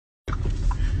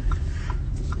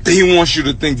He wants you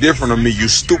to think different of me, you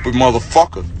stupid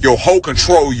motherfucker. Your hoe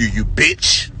control you, you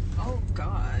bitch. Oh,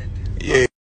 God. Yeah.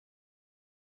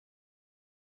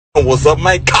 What's up,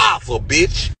 man? Casa,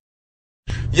 bitch.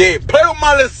 Yeah, play with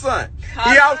my little son.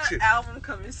 He out here. Album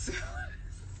coming soon.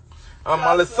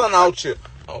 My little son out here.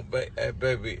 Oh, hey,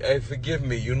 baby, hey, forgive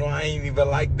me. You know I ain't even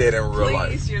like that in real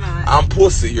life. Please, you're not. I'm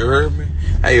pussy, you heard me?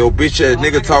 Hey, yo, bitch ass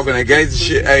nigga talking that gangster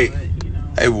shit. Hey, but, you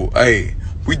know. hey,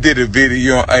 we did a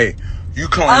video. Hey, you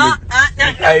claim to,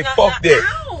 hey, fuck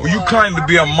that. You claim to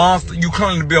be a monster. You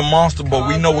claim to be a monster, but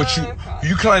we know what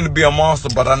you claim to be a monster,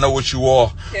 but I know what you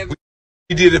are.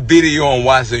 We did a video on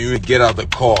watching you get out of the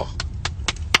car.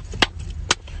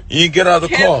 You get out of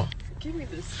the car. Give me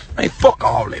this. Hey, fuck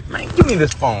all that, man. Give me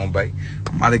this phone, babe.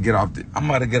 I'm about to get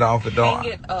off it. Dog.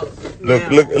 Hang it up.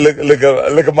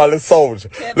 Look at my little soldier.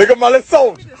 Look at my little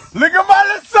soldier. Look at my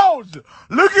little soldier.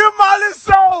 Look at my little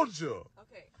soldier.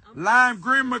 Okay. Lime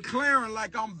green McLaren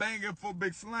like I'm banging for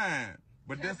Big Slime.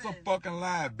 But that's a fucking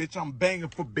lie, bitch. I'm banging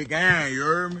for Big Iron, you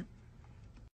heard me?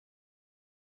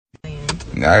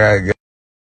 I gotta get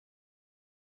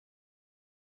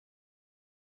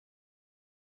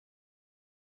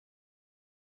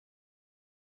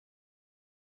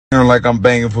like I'm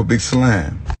banging for Big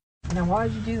Slime. Now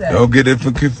why'd you do that? Don't get it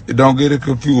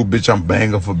confused, bitch. I'm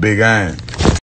banging for Big Iron.